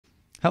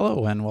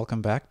Hello and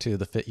welcome back to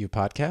the Fit You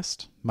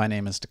podcast. My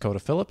name is Dakota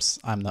Phillips.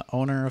 I'm the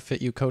owner of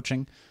Fit You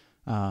Coaching.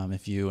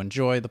 If you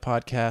enjoy the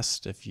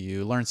podcast, if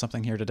you learned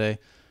something here today,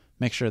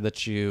 make sure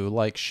that you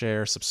like,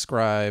 share,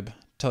 subscribe,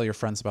 tell your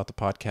friends about the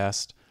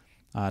podcast.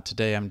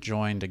 Today I'm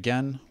joined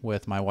again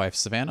with my wife,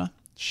 Savannah.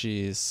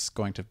 She's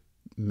going to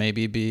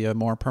maybe be a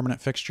more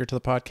permanent fixture to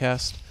the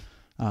podcast.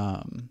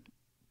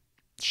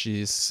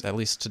 She's, at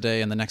least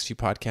today and the next few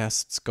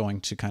podcasts,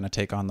 going to kind of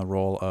take on the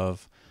role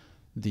of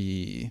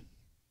the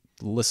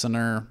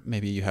listener.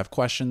 Maybe you have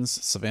questions.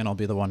 Savannah will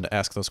be the one to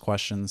ask those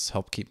questions,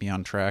 help keep me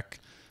on track.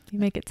 You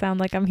make it sound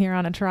like I'm here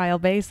on a trial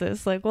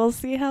basis. Like, we'll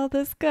see how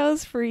this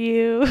goes for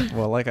you.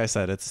 Well, like I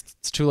said, it's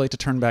too late to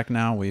turn back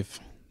now. We've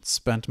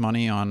spent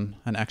money on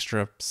an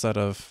extra set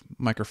of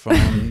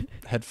microphone,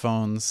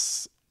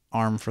 headphones,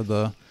 arm for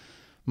the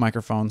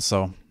microphone.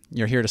 So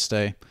you're here to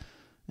stay.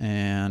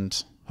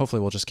 And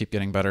hopefully we'll just keep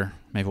getting better.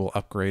 Maybe we'll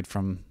upgrade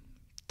from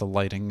the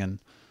lighting, and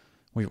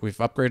we've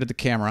upgraded the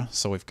camera,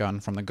 so we've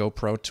gone from the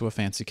GoPro to a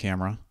fancy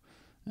camera,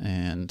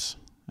 and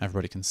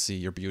everybody can see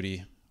your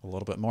beauty a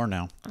little bit more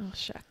now. Oh,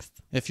 shucks.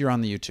 If you're on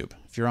the YouTube,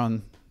 if you're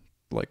on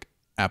like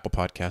Apple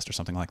Podcast or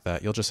something like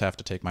that, you'll just have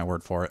to take my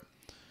word for it.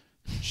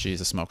 She's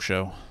a smoke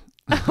show.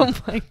 Oh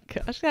my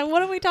gosh. Now,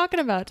 what are we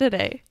talking about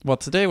today? Well,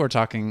 today we're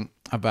talking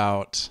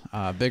about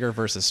bigger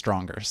versus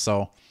stronger.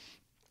 So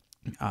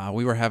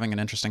we were having an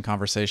interesting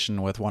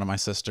conversation with one of my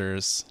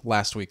sisters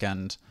last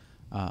weekend.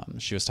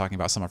 She was talking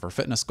about some of her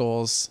fitness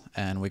goals,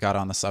 and we got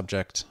on the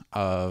subject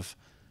of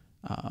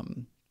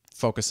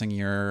focusing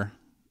your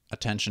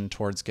attention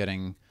towards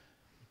getting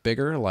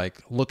bigger,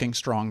 like looking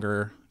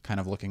stronger, kind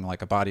of looking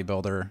like a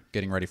bodybuilder,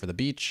 getting ready for the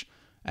beach,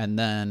 and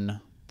then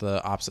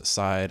the opposite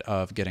side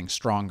of getting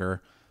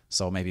stronger.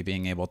 So maybe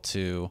being able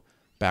to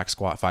back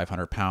squat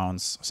 500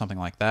 pounds, something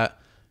like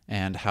that,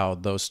 and how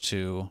those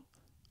two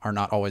are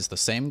not always the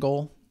same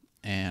goal,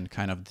 and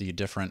kind of the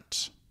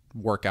different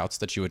workouts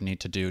that you would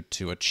need to do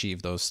to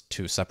achieve those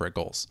two separate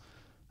goals.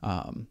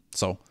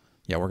 So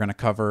yeah, we're going to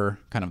cover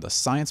kind of the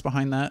science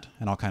behind that,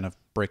 and I'll kind of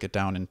break it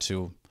down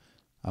into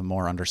a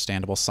more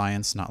understandable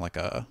science, not like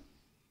a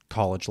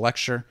college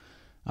lecture.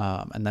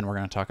 And then we're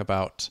going to talk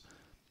about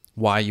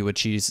why you would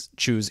choose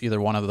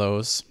either one of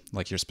those,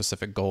 like your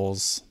specific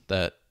goals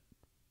that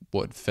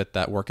would fit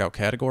that workout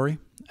category.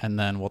 And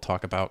then we'll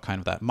talk about kind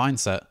of that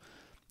mindset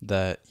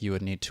that you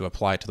would need to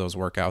apply to those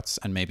workouts,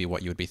 and maybe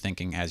what you would be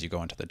thinking as you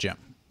go into the gym.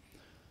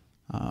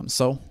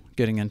 So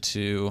getting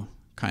into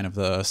kind of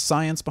the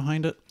science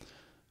behind it,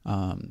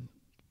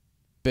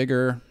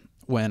 bigger,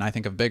 when I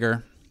think of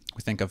bigger,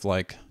 we think of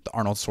like the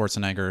Arnold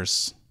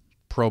Schwarzeneggers,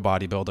 pro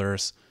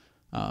bodybuilders,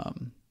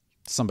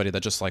 somebody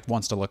that just like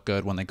wants to look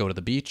good when they go to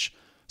the beach,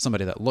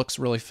 somebody that looks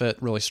really fit,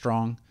 really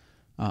strong.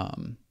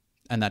 And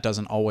that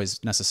doesn't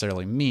always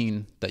necessarily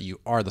mean that you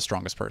are the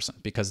strongest person,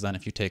 because then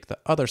if you take the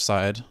other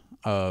side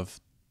of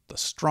the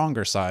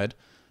stronger side,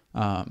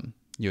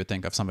 you would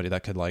think of somebody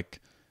that could like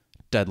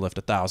deadlift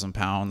 1,000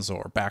 pounds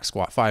or back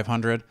squat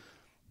 500.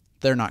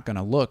 They're not going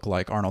to look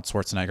like Arnold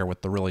Schwarzenegger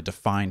with the really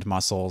defined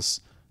muscles.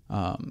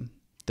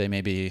 They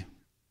maybe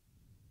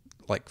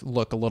like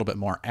look a little bit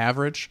more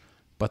average,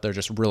 but they're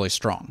just really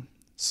strong.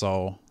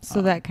 So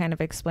that kind of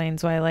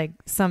explains why like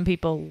some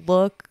people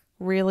look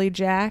really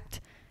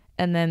jacked,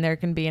 and then there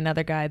can be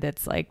another guy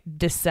that's like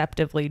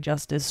deceptively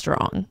just as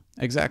strong.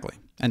 Exactly.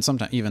 And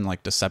sometimes even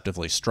like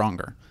deceptively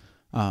stronger.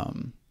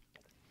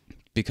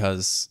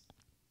 Because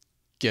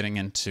getting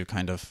into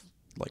kind of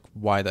like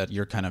why that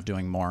you're kind of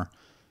doing more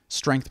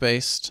strength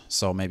based.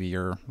 So maybe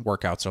your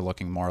workouts are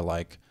looking more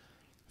like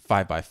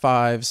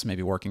 5x5s,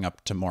 maybe working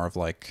up to more of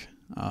like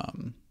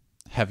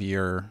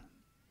heavier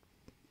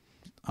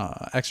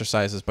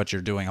exercises, but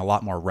you're doing a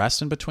lot more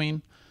rest in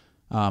between.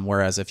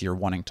 Whereas if you're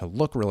wanting to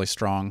look really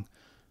strong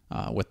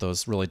with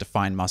those really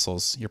defined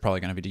muscles, you're probably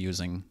going to be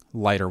using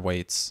lighter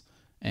weights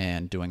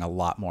and doing a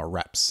lot more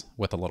reps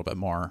with a little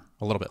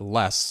bit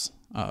less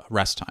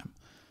rest time.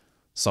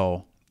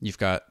 So you've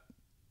got,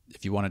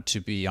 if you wanted to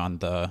be on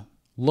the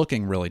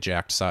looking really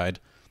jacked side,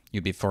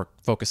 you'd be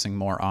focusing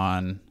more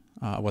on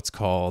what's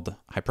called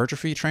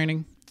hypertrophy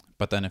training.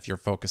 But then if you're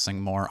focusing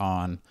more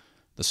on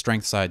the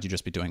strength side, you'd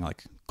just be doing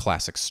like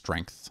classic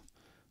strength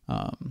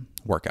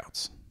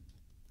workouts.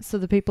 So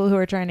the people who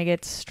are trying to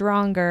get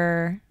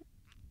stronger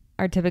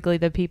are typically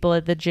the people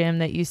at the gym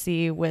that you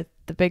see with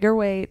the bigger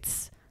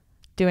weights,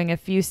 doing a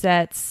few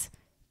sets,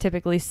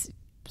 typically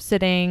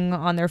sitting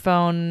on their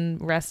phone,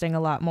 resting a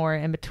lot more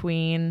in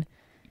between.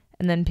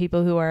 And then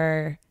people who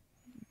are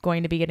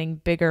going to be getting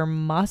bigger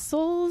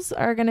muscles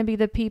are going to be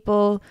the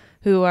people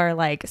who are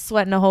like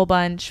sweating a whole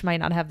bunch, might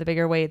not have the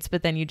bigger weights,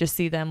 but then you just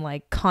see them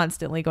like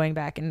constantly going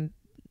back and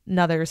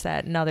another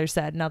set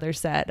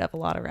of a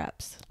lot of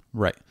reps.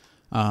 Right.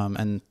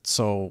 And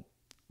so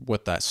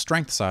with that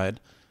strength side,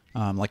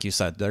 like you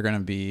said, they're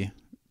going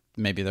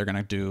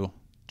to do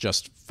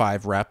just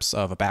 5 reps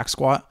of a back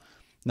squat.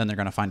 Then they're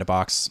going to find a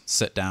box,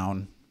 sit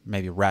down,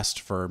 maybe rest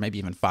for maybe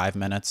even 5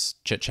 minutes,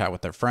 chit chat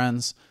with their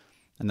friends,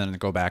 and then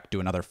go back, do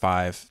another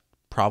 5,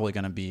 probably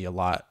going to be a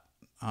lot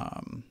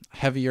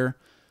heavier,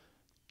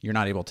 you're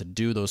not able to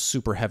do those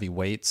super heavy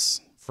weights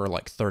for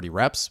like 30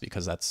 reps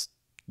because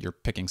you're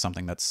picking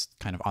something that's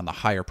kind of on the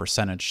higher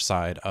percentage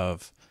side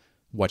of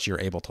what you're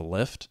able to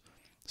lift.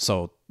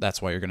 So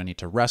that's why you're going to need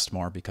to rest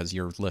more, because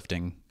you're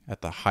lifting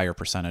at the higher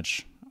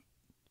percentage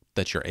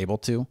that you're able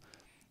to.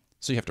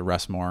 So you have to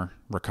rest more,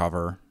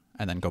 recover,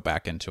 and then go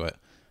back into it.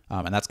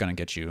 And that's going to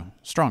get you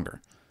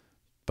stronger.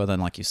 But then,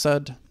 like you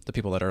said, the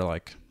people that are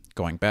like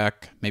going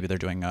back, maybe they're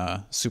doing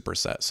a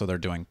superset. So they're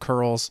doing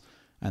curls,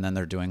 and then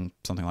they're doing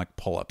something like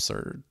pull-ups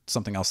or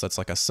something else that's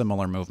like a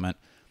similar movement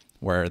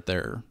where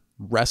they're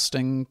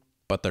resting,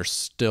 but they're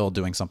still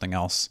doing something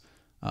else,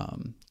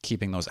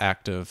 keeping those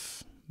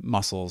active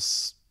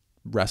muscles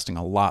resting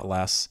a lot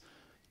less.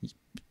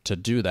 To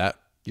do that,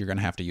 you're going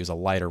to have to use a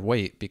lighter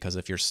weight, because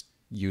if you're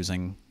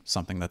using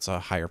something that's a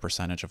higher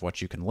percentage of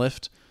what you can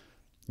lift,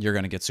 you're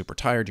going to get super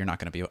tired. You're not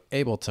going to be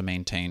able to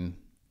maintain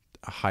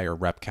a higher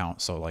rep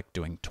count. So like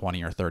doing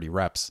 20 or 30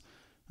 reps,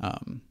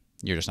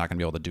 you're just not going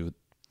to be able to do,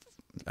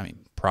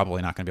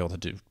 probably not going to be able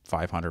to do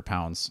 500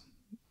 pounds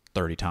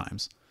 30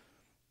 times.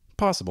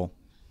 Possible,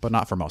 but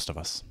not for most of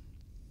us.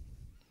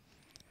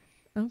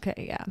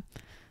 Okay, yeah.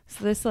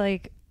 So this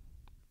like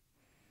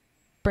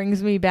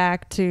brings me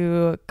back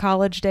to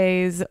college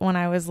days when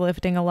I was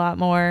lifting a lot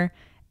more,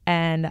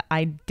 and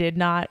I did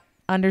not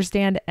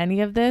understand any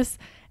of this,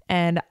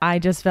 and I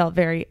just felt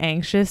very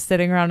anxious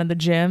sitting around in the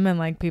gym, and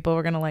like people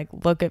were gonna like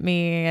look at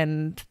me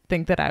and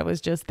think that I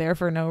was just there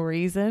for no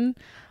reason.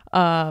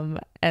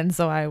 And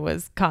so I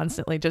was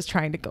constantly just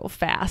trying to go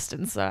fast,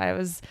 and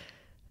so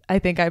I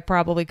think I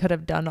probably could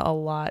have done a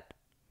lot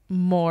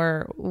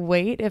more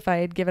weight if I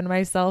had given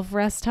myself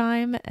rest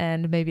time,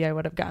 and maybe I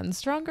would have gotten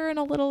stronger and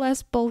a little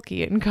less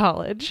bulky in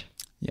college.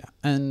 Yeah.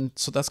 And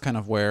so that's kind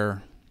of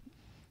where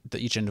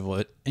each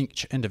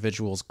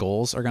individual's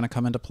goals are going to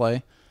come into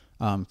play.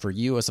 For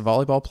you as a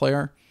volleyball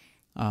player,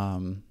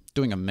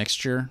 doing a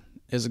mixture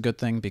is a good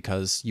thing,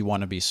 because you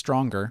want to be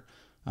stronger,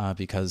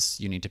 because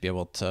you need to be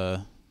able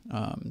to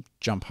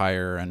jump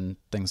higher and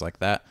things like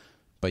that.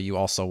 But you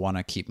also want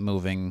to keep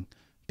moving,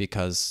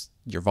 because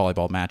your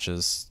volleyball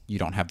matches, you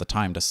don't have the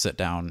time to sit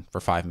down for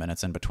 5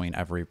 minutes in between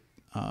every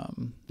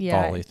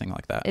volley, thing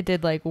like that. It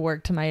did like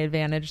work to my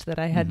advantage that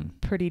I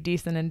had pretty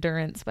decent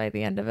endurance by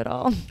the end of it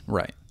all.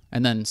 Right.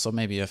 And then, so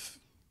maybe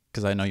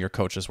because I know your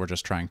coaches were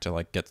just trying to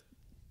like get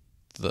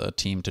the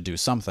team to do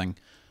something,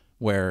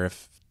 where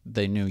if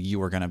they knew you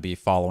were going to be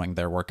following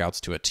their workouts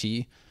to a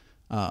T,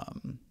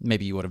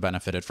 maybe you would have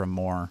benefited from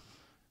more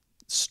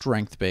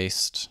strength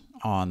based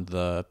on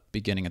the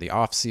beginning of the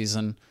off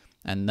season,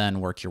 and then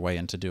work your way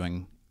into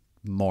doing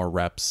more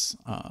reps,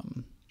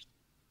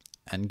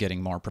 and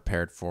getting more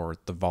prepared for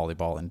the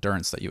volleyball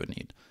endurance that you would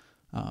need.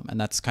 And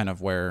that's kind of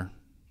where,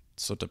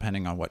 so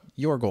depending on what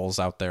your goals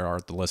out there are,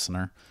 the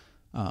listener,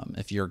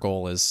 if your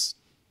goal is,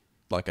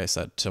 like I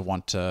said, to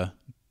want to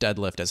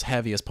deadlift as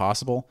heavy as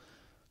possible,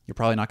 you're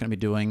probably not going to be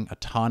doing a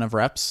ton of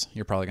reps.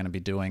 You're probably going to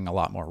be doing a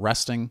lot more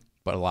resting,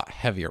 but a lot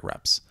heavier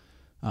reps.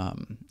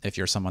 If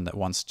you're someone that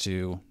wants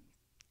to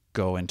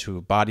go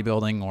into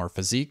bodybuilding or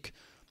physique,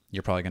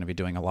 you're probably going to be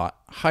doing a lot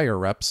higher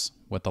reps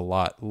with a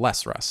lot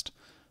less rest.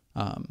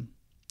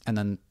 And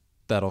then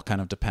that'll kind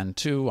of depend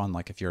too on,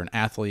 like, if you're an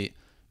athlete,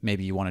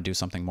 maybe you want to do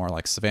something more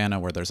like Savannah,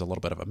 where there's a little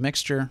bit of a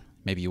mixture.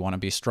 Maybe you want to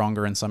be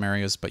stronger in some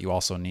areas, but you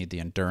also need the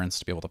endurance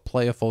to be able to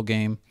play a full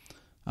game.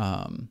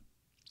 And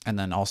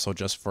then also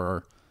just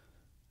for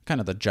kind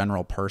of the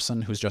general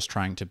person who's just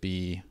trying to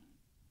be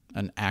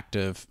an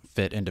active,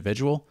 fit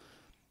individual,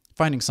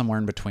 finding somewhere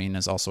in between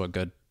is also a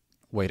good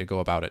way to go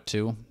about it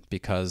too,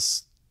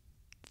 because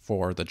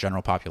for the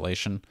general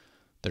population,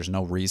 there's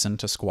no reason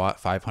to squat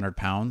 500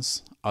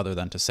 pounds other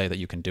than to say that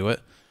you can do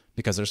it,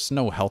 because there's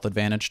no health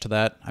advantage to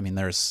that. I mean,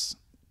 there's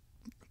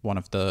one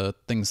of the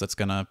things that's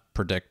going to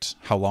predict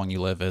how long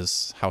you live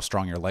is how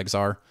strong your legs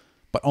are,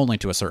 but only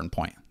to a certain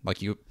point.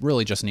 Like, you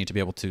really just need to be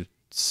able to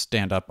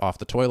stand up off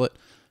the toilet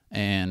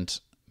and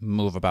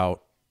move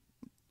about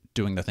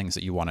doing the things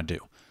that you want to do.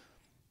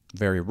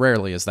 Very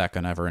rarely is that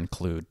going to ever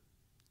include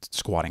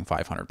squatting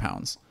 500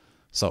 pounds.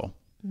 So,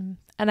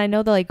 and I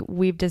know that, like,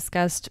 we've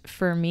discussed,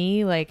 for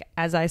me, like,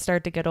 as I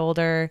start to get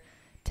older,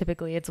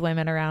 typically it's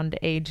women around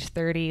age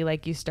 30,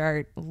 like, you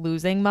start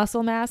losing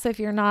muscle mass if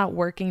you're not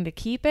working to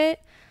keep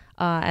it.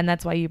 And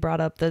that's why you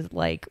brought up the,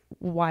 like,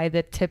 why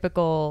the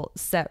typical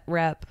set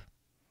rep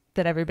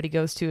that everybody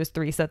goes to is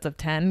 3 sets of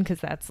 10, because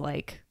that's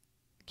like,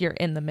 you're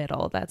in the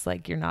middle. That's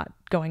like, you're not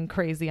going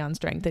crazy on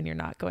strength and you're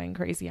not going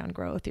crazy on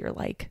growth. You're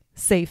like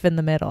safe in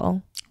the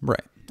middle.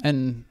 Right.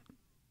 And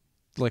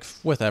like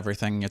with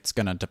everything, it's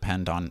going to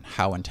depend on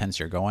how intense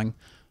you're going.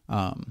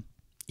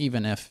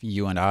 Even if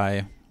you and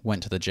I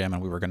went to the gym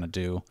and we were going to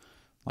do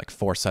like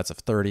 4 sets of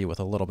 30 with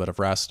a little bit of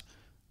rest,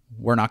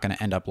 we're not going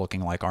to end up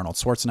looking like Arnold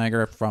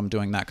Schwarzenegger from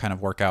doing that kind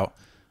of workout.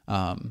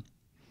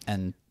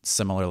 And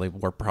similarly,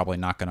 we're probably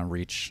not going to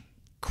reach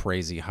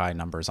crazy high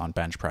numbers on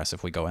bench press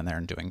if we go in there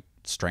and doing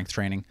strength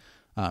training.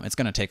 It's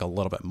going to take a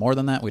little bit more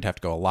than that. We'd have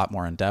to go a lot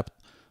more in depth.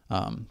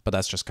 But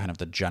that's just kind of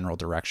the general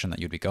direction that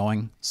you'd be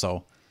going.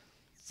 So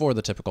for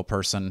the typical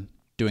person,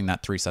 doing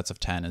that 3 sets of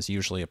 10 is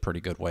usually a pretty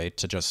good way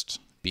to just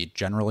be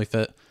generally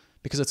fit,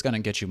 because it's going to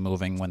get you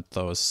moving with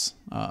those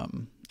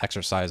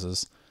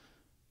exercises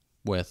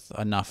with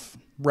enough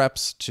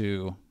reps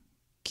to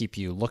keep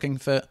you looking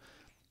fit.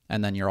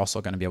 And then you're also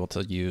going to be able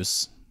to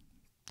use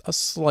a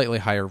slightly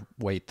higher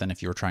weight than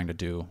if you were trying to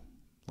do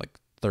like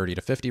 30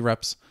 to 50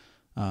 reps,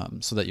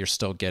 so that you're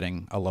still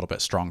getting a little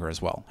bit stronger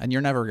as well. And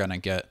you're never going to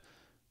get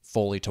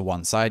fully to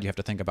one side. You have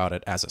to think about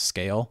it as a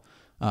scale.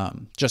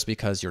 Just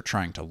because you're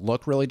trying to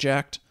look really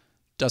jacked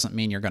doesn't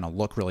mean you're going to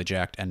look really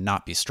jacked and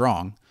not be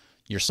strong.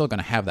 You're still going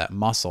to have that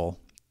muscle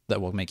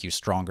that will make you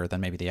stronger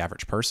than maybe the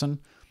average person,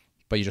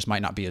 but you just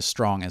might not be as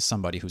strong as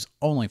somebody who's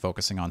only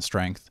focusing on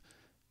strength.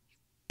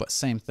 But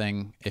same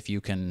thing, if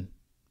you can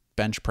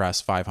bench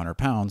press 500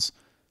 pounds,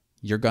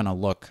 you're going to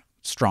look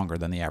stronger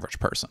than the average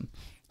person.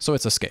 So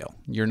it's a scale.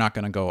 You're not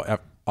going to go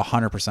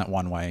 100%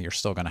 one way. You're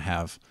still going to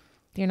have...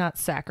 You're not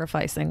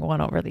sacrificing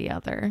one over the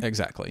other.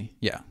 Exactly.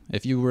 Yeah.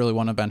 If you really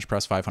want to bench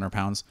press 500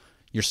 pounds,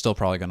 you're still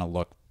probably going to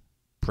look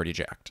pretty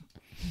jacked.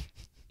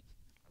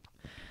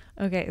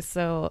 Okay,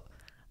 so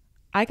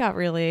I got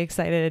really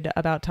excited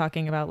about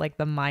talking about like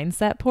the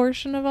mindset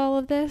portion of all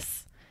of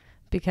this,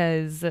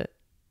 because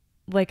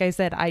like I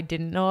said, I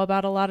didn't know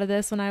about a lot of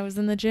this when I was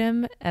in the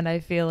gym, and I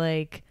feel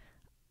like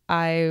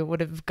I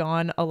would have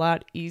gone a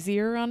lot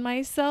easier on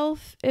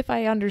myself if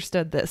I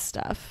understood this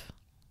stuff.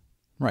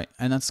 Right.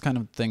 And that's kind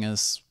of the thing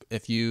is,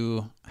 if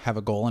you have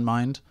a goal in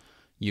mind,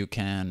 you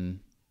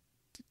can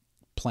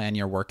plan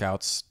your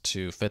workouts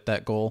to fit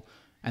that goal.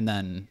 And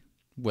then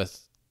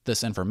with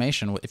this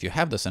information, if you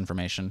have this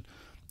information,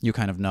 you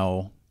kind of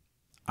know,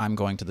 I'm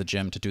going to the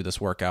gym to do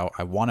this workout.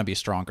 I want to be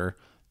stronger.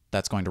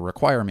 That's going to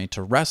require me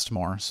to rest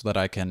more so that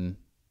I can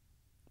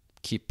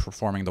keep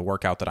performing the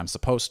workout that I'm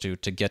supposed to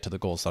get to the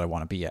goals that I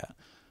want to be at.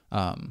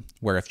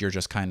 Where if you're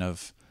just kind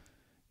of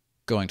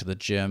going to the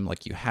gym,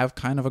 like you have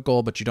kind of a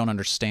goal, but you don't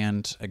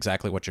understand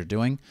exactly what you're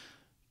doing,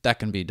 that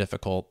can be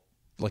difficult,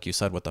 like you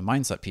said, with the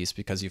mindset piece,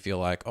 because you feel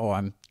like, oh,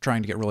 I'm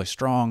trying to get really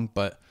strong,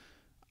 but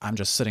I'm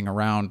just sitting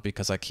around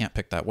because I can't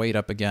pick that weight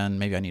up again.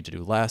 Maybe I need to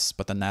do less,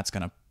 but then that's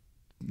going to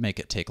make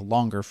it take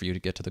longer for you to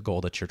get to the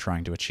goal that you're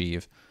trying to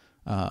achieve.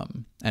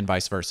 And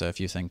vice versa. If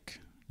you think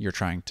you're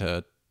trying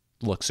to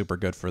look super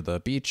good for the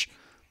beach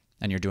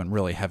and you're doing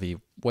really heavy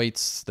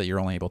weights that you're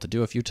only able to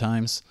do a few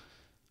times,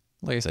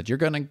 like I said, you're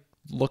going to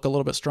look a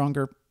little bit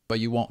stronger, but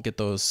you won't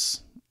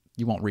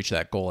reach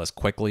that goal as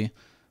quickly,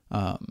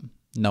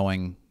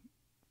 knowing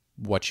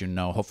what you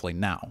know, hopefully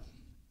now.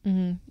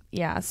 Mm-hmm.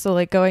 Yeah. So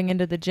like going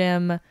into the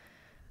gym,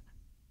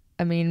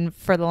 I mean,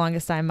 for the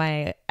longest time,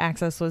 my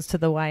access was to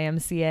the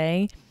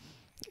YMCA,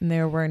 and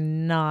there were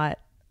not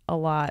a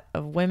lot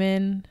of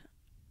women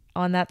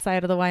on that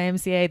side of the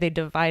YMCA. They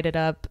divided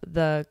up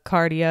the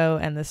cardio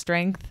and the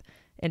strength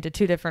into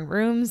 2 different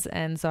rooms.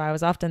 And so I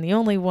was often the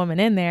only woman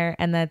in there.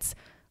 And that's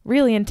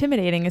really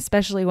intimidating,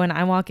 especially when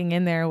I'm walking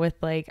in there with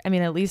like, I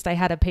mean, at least I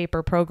had a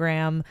paper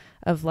program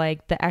of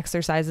like the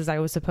exercises I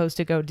was supposed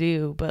to go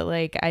do, but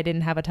like I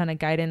didn't have a ton of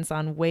guidance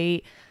on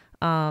weight.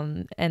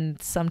 And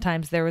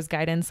sometimes there was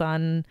guidance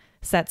on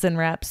sets and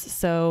reps.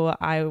 So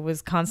I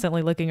was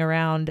constantly looking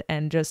around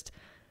and just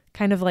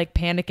kind of like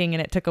panicking,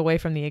 and it took away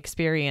from the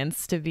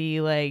experience to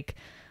be like,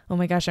 oh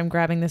my gosh, I'm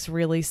grabbing this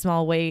really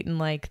small weight and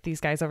like these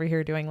guys over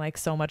here doing like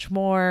so much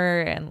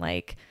more, and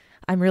like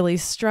I'm really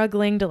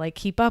struggling to like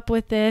keep up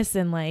with this,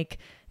 and like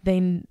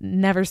they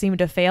never seem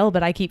to fail,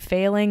 but I keep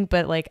failing.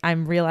 But like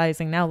I'm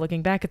realizing now,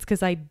 looking back, it's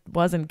because I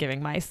wasn't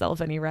giving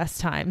myself any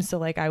rest time. So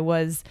like I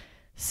was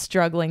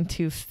struggling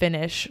to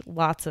finish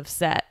lots of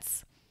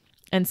sets.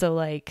 And so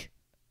like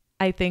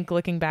I think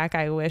looking back,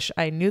 I wish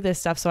I knew this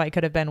stuff so I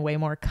could have been way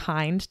more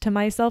kind to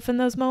myself in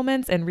those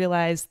moments, and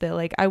realized that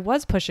like I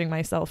was pushing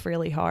myself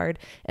really hard,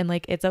 and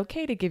like it's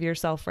okay to give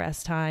yourself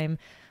rest time,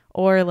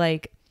 or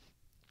like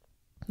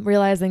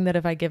realizing that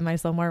if I give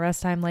myself more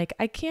rest time, like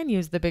I can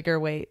use the bigger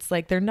weights.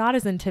 Like they're not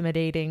as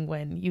intimidating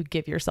when you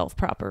give yourself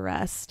proper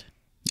rest.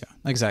 Yeah,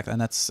 exactly.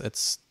 And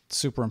it's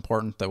super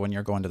important that when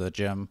you're going to the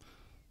gym,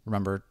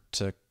 remember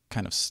to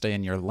kind of stay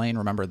in your lane.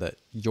 Remember that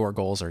your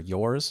goals are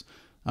yours.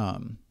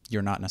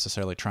 You're not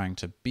necessarily trying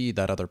to be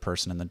that other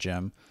person in the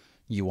gym.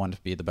 You want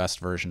to be the best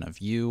version of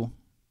you.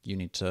 You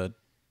need to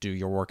do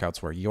your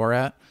workouts where you're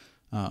at.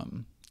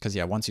 Because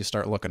yeah, once you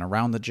start looking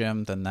around the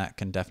gym, then that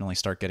can definitely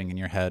start getting in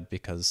your head,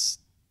 because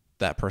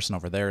that person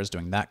over there is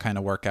doing that kind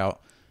of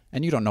workout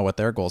and you don't know what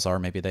their goals are.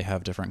 Maybe they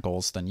have different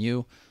goals than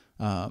you.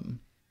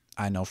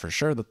 I know for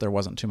sure that there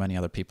wasn't too many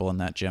other people in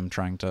that gym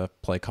trying to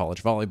play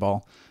college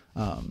volleyball.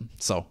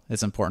 So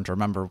it's important to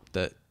remember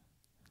that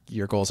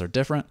your goals are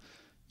different.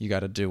 You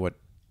got to do what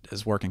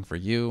is working for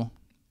you.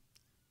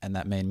 And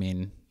that may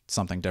mean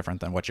something different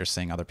than what you're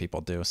seeing other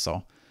people do.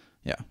 So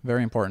yeah,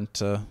 very important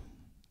to,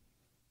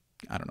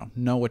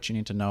 know what you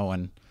need to know,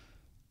 and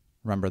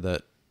remember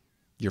that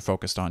you're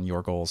focused on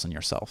your goals and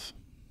yourself.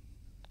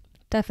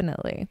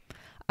 Definitely.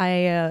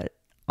 I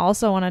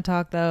also want to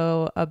talk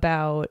though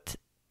about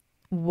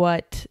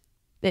what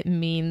it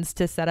means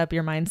to set up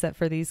your mindset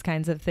for these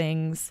kinds of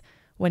things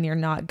when you're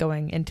not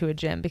going into a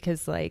gym,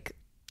 because like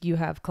you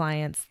have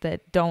clients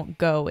that don't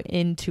go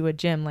into a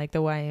gym like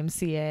the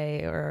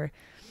YMCA or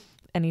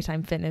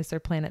Anytime Fitness or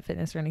Planet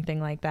Fitness or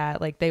anything like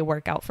that. Like they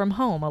work out from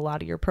home. A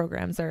lot of your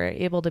programs are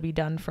able to be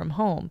done from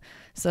home.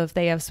 So if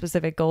they have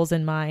specific goals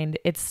in mind,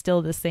 it's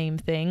still the same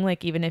thing.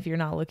 Like even if you're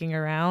not looking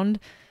around,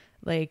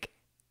 like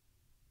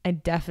I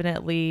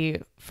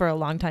definitely for a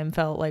long time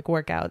felt like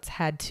workouts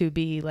had to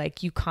be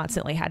like you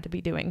constantly had to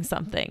be doing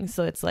something.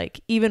 So it's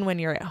like even when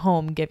you're at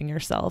home, giving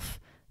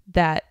yourself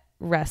that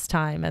rest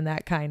time and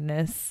that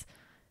kindness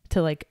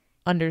to like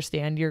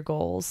understand your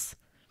goals.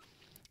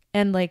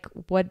 And like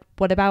what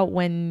about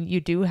when you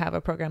do have a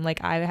program?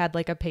 Like I had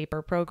like a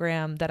paper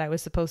program that I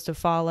was supposed to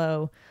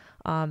follow,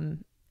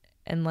 and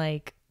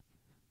like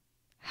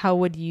how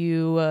would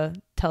you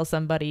tell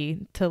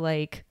somebody to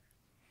like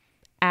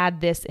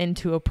add this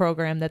into a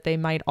program that they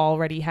might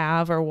already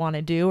have or want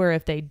to do, or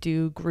if they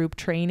do group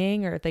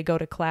training or if they go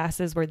to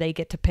classes where they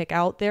get to pick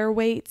out their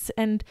weights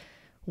and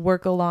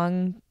work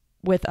along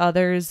with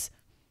others?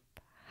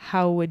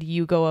 How would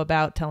you go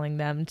about telling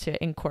them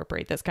to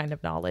incorporate this kind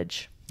of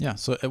knowledge? Yeah,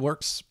 so it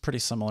works pretty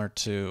similar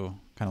to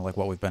kind of like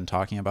what we've been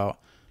talking about.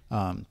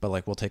 But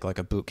like we'll take like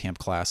a boot camp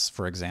class,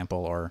 for example,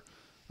 or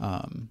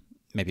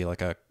maybe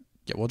like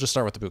we'll just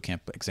start with the boot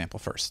camp example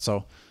first.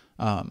 So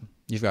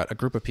you've got a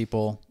group of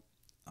people.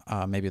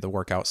 Maybe the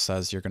workout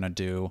says you're going to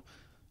do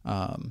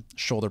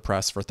shoulder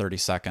press for 30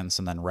 seconds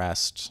and then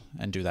rest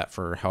and do that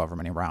for however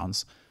many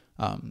rounds.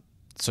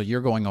 So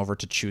you're going over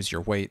to choose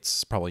your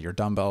weights, probably your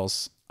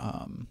dumbbells,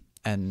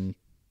 and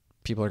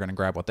people are going to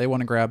grab what they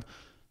want to grab.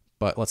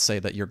 But let's say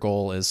that your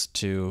goal is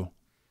to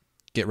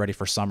get ready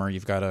for summer.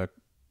 You've got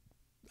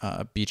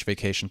a beach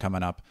vacation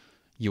coming up.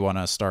 You want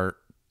to start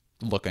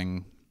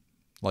looking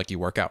like you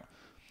work out.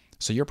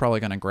 So you're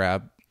probably going to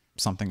grab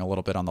something a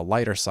little bit on the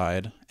lighter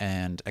side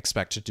and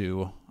expect to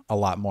do a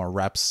lot more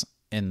reps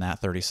in that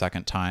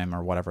 30-second time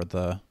or whatever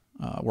the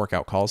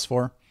workout calls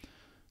for.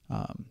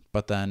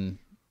 But then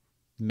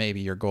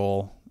maybe your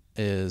goal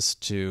is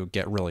to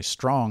get really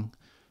strong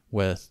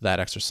with that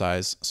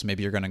exercise. So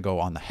maybe you're going to go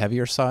on the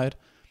heavier side.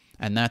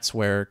 And that's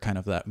where kind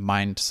of that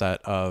mindset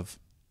of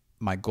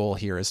my goal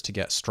here is to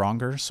get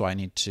stronger. So I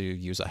need to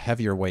use a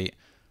heavier weight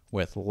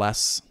with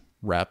less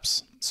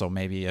reps. So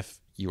maybe if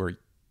you were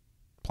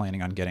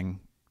planning on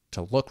getting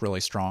to look really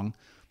strong,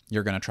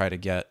 you're going to try to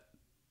get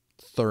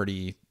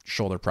 30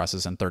 shoulder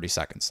presses in 30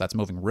 seconds. That's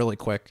moving really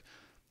quick.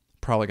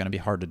 Probably going to be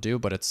hard to do,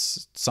 but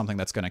it's something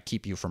that's going to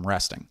keep you from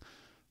resting.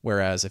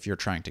 Whereas if you're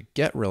trying to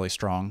get really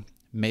strong,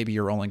 maybe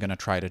you're only going to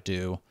try to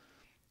do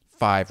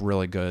 5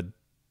 really good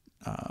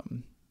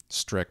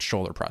strict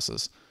shoulder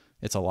presses.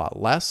 It's a lot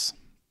less,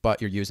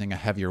 but you're using a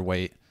heavier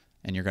weight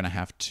and you're going to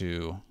have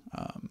to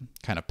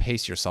kind of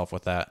pace yourself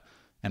with that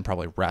and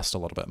probably rest a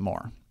little bit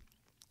more.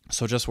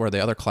 So just where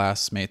the other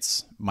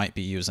classmates might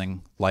be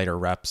using lighter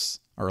reps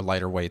or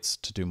lighter weights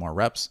to do more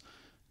reps,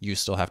 you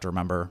still have to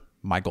remember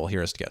my goal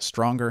here is to get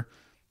stronger.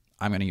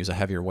 I'm going to use a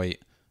heavier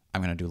weight.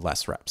 I'm going to do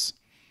less reps.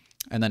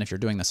 And then if you're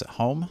doing this at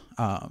home,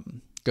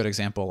 good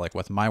example, like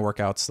with my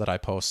workouts that I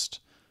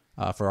post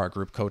for our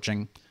group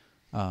coaching,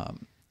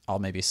 I'll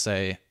maybe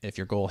say if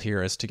your goal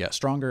here is to get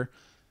stronger,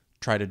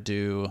 try to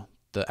do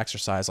the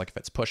exercise, like if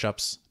it's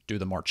push-ups, do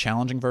the more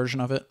challenging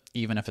version of it.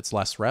 Even if it's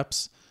less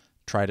reps,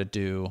 try to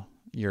do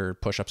your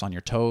push-ups on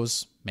your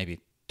toes, maybe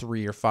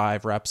 3 or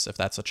 5 reps if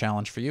that's a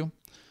challenge for you.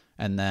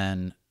 And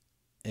then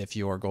if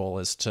your goal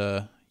is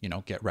to,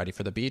 get ready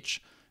for the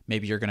beach,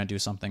 maybe you're going to do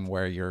something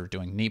where you're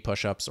doing knee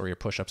push-ups or your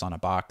push-ups on a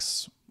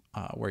box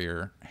where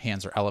your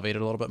hands are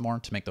elevated a little bit more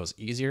to make those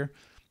easier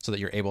so that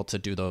you're able to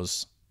do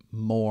those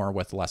more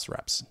with less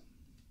reps.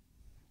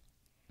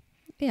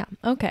 Yeah.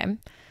 Okay.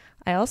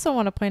 I also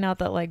want to point out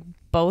that like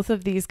both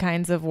of these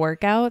kinds of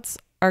workouts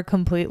are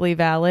completely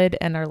valid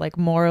and are like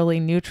morally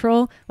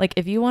neutral. Like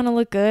if you want to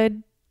look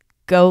good,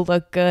 go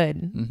look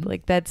good. Mm-hmm.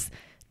 Like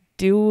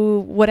do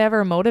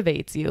whatever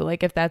motivates you.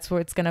 Like if that's where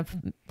it's going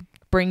to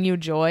bring you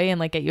joy and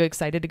like get you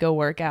excited to go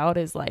work out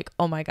is like,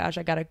 oh my gosh,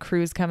 I got a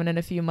cruise coming in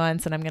a few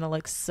months and I'm going to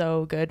look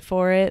so good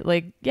for it.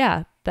 Like,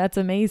 yeah, that's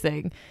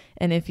amazing.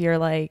 And if you're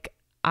like,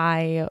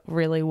 I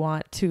really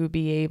want to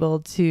be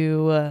able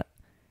to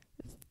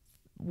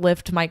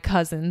lift my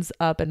cousins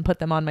up and put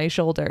them on my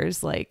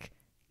shoulders, like,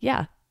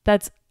 yeah,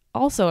 that's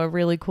also a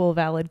really cool,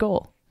 valid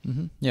goal.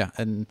 Mm-hmm. Yeah.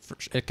 And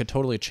it could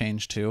totally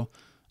change too.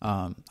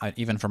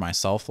 Even for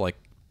myself, like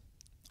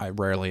I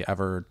rarely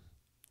ever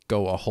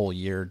go a whole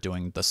year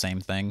doing the same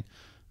thing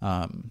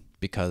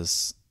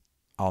because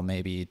I'll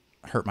maybe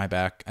hurt my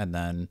back and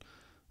then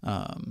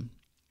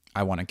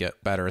I want to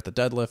get better at the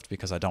deadlift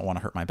because I don't want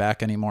to hurt my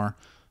back anymore.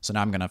 So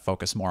now I'm going to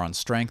focus more on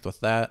strength with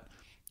that.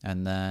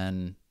 And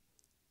then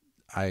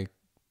I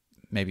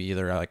maybe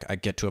either like I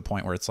get to a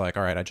point where it's like,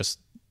 all right, I just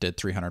did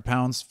 300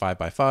 pounds,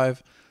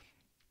 5x5.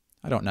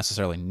 I don't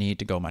necessarily need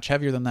to go much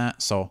heavier than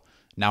that. So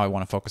now I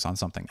want to focus on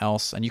something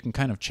else. And you can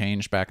kind of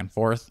change back and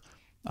forth.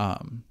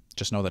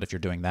 Just know that if you're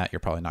doing that,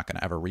 you're probably not going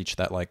to ever reach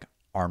that like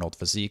Arnold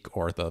physique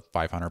or the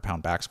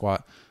 500-pound back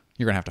squat.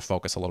 You're going to have to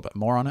focus a little bit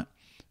more on it.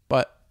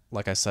 But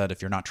like I said,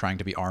 if you're not trying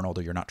to be Arnold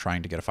or you're not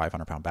trying to get a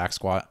 500-pound back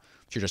squat,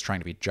 if you're just trying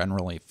to be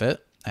generally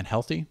fit and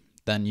healthy,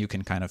 then you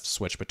can kind of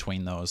switch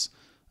between those.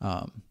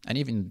 And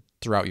even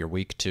throughout your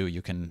week too,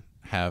 you can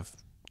have,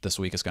 this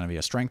week is going to be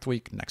a strength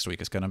week, next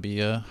week is going to be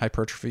a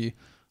hypertrophy,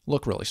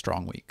 look really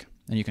strong week.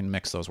 And you can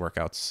mix those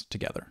workouts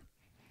together.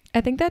 I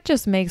think that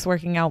just makes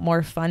working out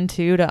more fun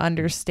too, to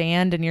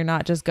understand, and you're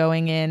not just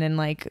going in and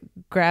like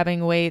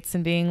grabbing weights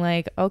and being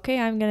like, okay,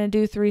 I'm going to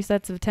do 3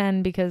 sets of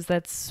 10 because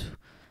that's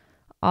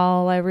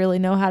all I really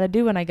know how to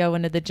do when I go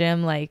into the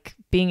gym. Like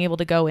being able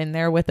to go in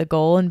there with a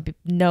goal and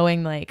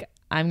knowing like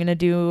I'm going to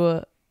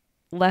do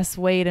less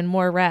weight and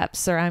more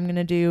reps, or I'm going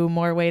to do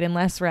more weight and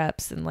less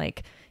reps, and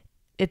like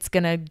it's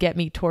going to get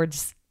me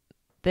towards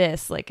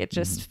this. Like it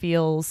just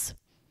feels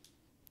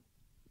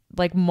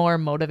like more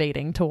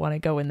motivating to want to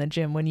go in the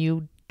gym when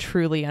you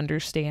truly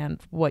understand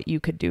what you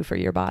could do for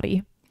your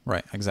body.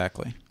 Right,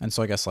 exactly. And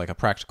so I guess like a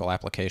practical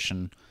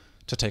application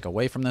to take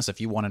away from this, if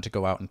you wanted to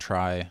go out and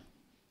try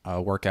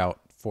a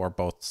workout for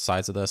both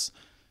sides of this,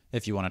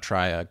 if you want to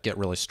try a get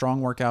really strong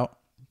workout,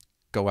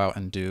 go out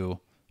and do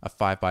a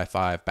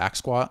 5x5 back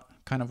squat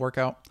kind of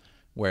workout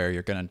where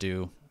you're going to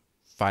do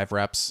 5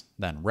 reps,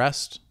 then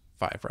rest,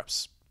 5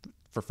 reps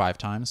for 5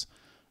 times.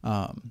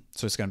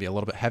 So it's going to be a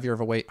little bit heavier of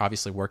a weight.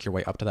 Obviously work your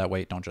way up to that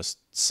weight. Don't just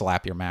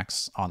slap your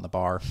max on the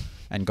bar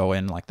and go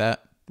in like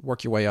that.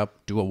 Work your way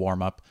up, do a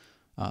warm up,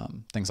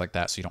 things like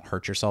that, so you don't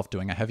hurt yourself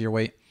doing a heavier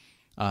weight.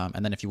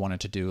 And then if you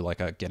wanted to do like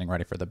a getting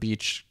ready for the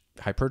beach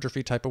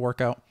hypertrophy type of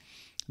workout,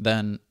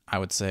 then I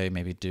would say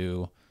maybe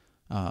do,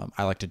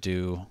 I like to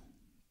do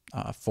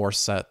 4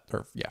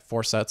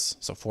 sets.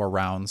 So 4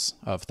 rounds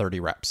of 30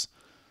 reps.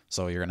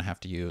 So you're going to have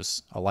to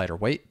use a lighter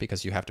weight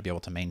because you have to be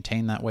able to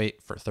maintain that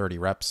weight for 30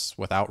 reps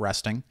without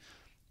resting.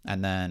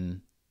 And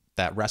then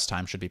that rest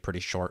time should be pretty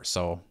short.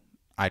 So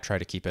I try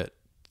to keep it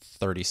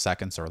 30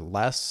 seconds or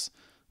less.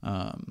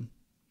 Kind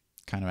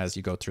of as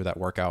you go through that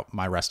workout,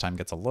 my rest time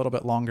gets a little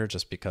bit longer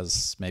just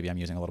because maybe I'm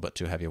using a little bit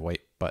too heavy a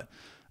weight, but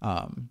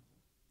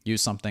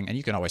use something, and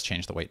you can always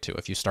change the weight too.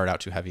 If you start out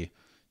too heavy,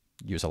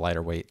 use a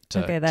lighter weight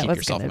to keep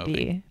yourself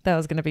moving. That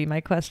was going to be my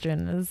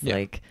question is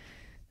like,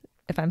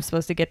 if I'm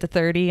supposed to get to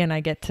 30 and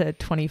I get to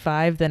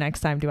 25, the next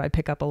time do I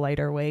pick up a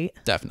lighter weight?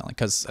 Definitely,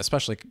 because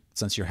especially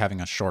since you're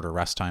having a shorter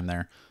rest time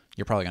there,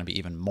 you're probably going to be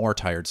even more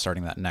tired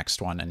starting that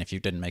next one. And if you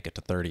didn't make it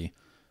to 30,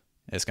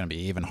 it's going to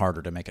be even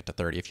harder to make it to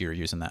 30 if you're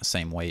using that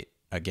same weight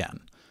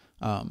again.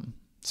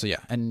 So yeah,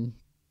 and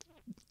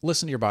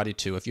listen to your body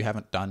too. If you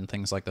haven't done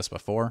things like this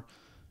before,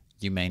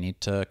 you may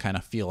need to kind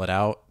of feel it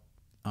out.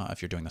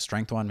 If you're doing the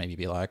strength one, maybe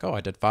be like, oh,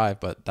 I did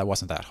 5, but that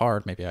wasn't that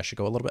hard. Maybe I should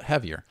go a little bit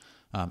heavier.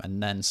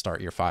 And then start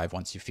your 5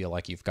 once you feel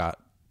like you've got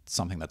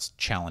something that's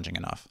challenging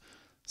enough.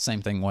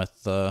 Same thing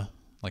with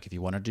like if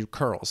you want to do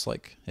curls,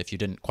 like if you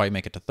didn't quite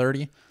make it to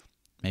 30,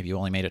 maybe you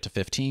only made it to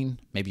 15,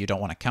 maybe you don't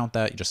want to count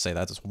that. You just say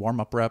that's a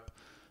warm-up rep,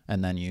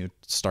 and then you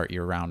start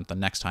your round the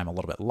next time a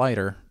little bit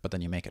lighter, but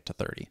then you make it to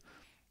 30.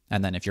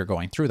 And then if you're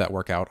going through that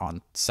workout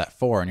on set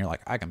 4 and you're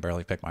like, I can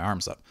barely pick my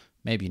arms up,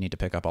 maybe you need to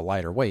pick up a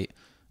lighter weight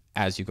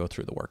as you go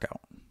through the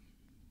workout.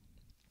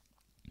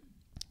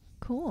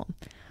 Cool.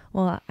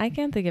 Well, I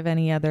can't think of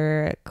any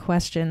other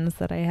questions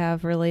that I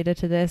have related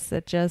to this.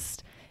 It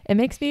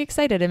makes me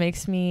excited. It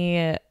makes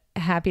me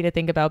happy to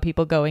think about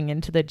people going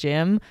into the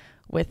gym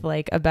with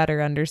like a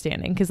better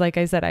understanding. Because like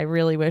I said, I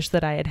really wish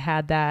that I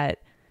had that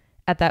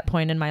at that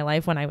point in my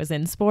life when I was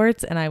in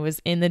sports and I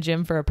was in the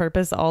gym for a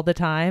purpose all the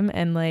time.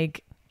 And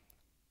like,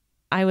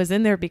 I was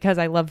in there because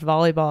I loved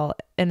volleyball,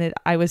 and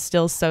I was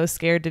still so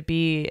scared to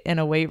be in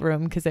a weight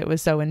room because it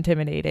was so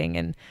intimidating.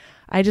 And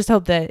I just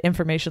hope that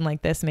information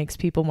like this makes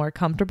people more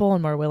comfortable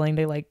and more willing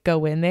to like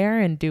go in there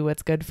and do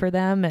what's good for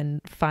them and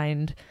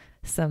find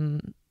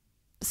some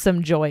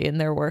joy in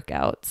their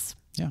workouts.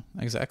 Yeah,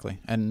 exactly.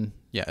 And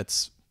yeah,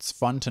 it's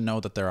fun to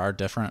know that there are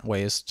different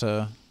ways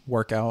to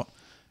work out.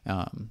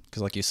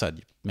 Because like you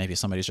said, maybe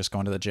somebody's just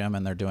going to the gym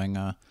and they're doing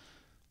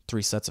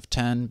 3 sets of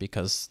 10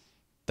 because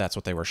that's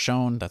what they were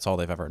shown. That's all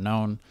they've ever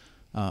known.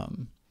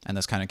 And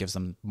this kind of gives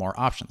them more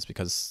options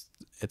because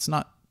it's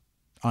not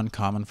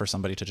uncommon for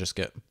somebody to just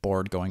get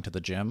bored going to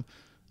the gym.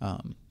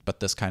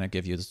 But this kind of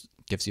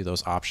gives you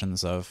those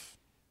options of,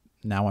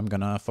 now I'm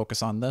going to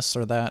focus on this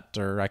or that,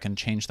 or I can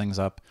change things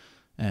up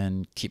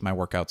and keep my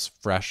workouts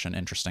fresh and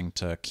interesting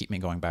to keep me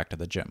going back to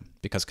the gym,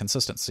 because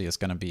consistency is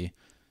going to be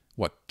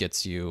what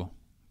gets you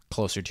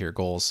closer to your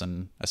goals.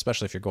 And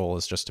especially if your goal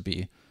is just to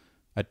be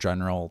a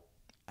general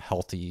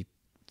healthy,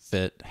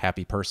 fit,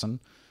 happy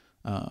person,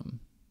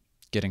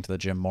 getting to the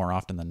gym more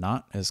often than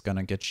not is going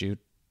to get you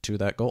to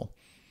that goal.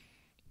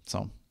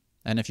 So,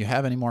 and if you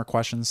have any more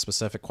questions,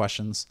 specific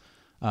questions,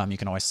 you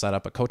can always set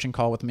up a coaching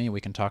call with me. We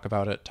can talk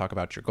about it, talk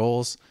about your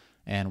goals,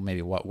 and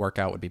maybe what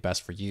workout would be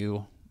best for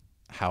you,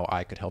 how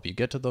I could help you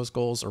get to those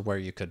goals, or where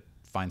you could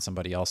find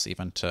somebody else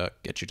even to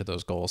get you to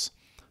those goals.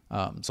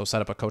 So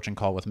set up a coaching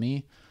call with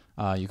me.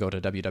 You go to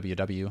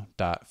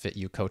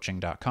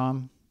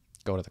www.fitucoaching.com,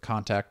 go to the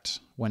contact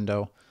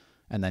window,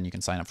 and then you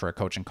can sign up for a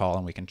coaching call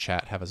and we can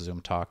chat, have a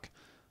Zoom talk.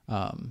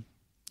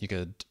 You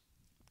could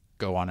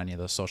go on any of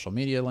the social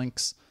media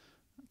links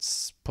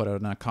put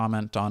in a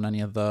comment on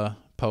any of the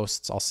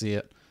posts. I'll see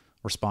it,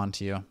 respond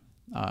to you.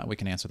 We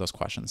can answer those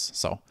questions.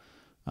 So,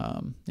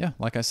 yeah,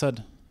 like I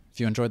said, if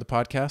you enjoyed the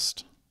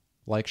podcast,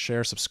 like,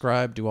 share,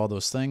 subscribe, do all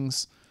those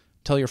things.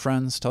 Tell your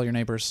friends, tell your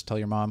neighbors, tell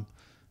your mom.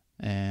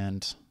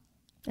 And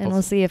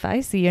we'll see if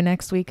I see you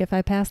next week if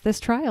I pass this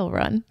trial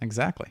run.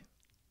 Exactly.